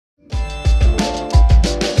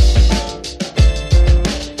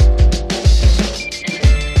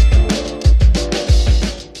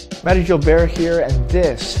Mahdi Gilbert here, and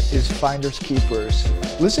this is Finders Keepers.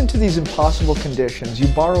 Listen to these impossible conditions. You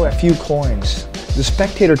borrow a few coins. The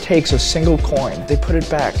spectator takes a single coin. They put it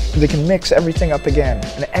back. They can mix everything up again.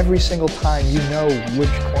 And every single time you know which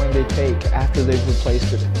coin they take after they've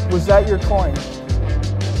replaced it. Was that your coin?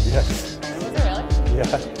 Yes. Was it really?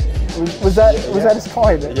 Yeah. Was that his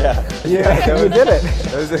coin? Yeah. Yeah, you did it.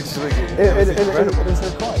 That was actually It was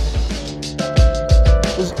her coin.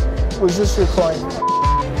 Was this your coin?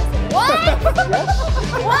 What? Yes?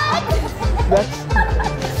 What?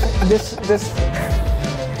 This.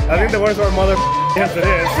 I think the words are mother. Yes, it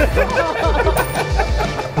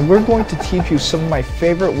is. We're going to teach you some of my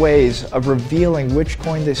favorite ways of revealing which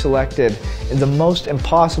coin they selected in the most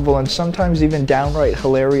impossible and sometimes even downright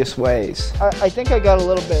hilarious ways. I think I got a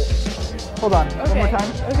little bit. Hold on, Okay. one more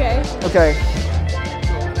time. Okay. Okay.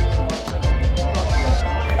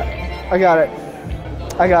 I got it.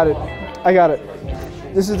 I got it. I got it.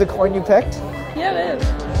 This is the coin you picked? Yeah, it is.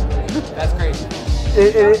 That's crazy.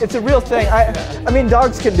 It's a real thing. I mean,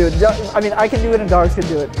 dogs can do it. I mean, I can do it and dogs can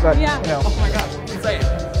do it. But, Yeah. you know. Oh my God, insane.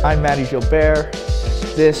 I'm Mahdi Gilbert.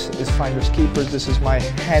 This is Finders Keepers. This is my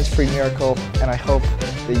hands-free miracle, and I hope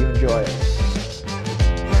that you enjoy it.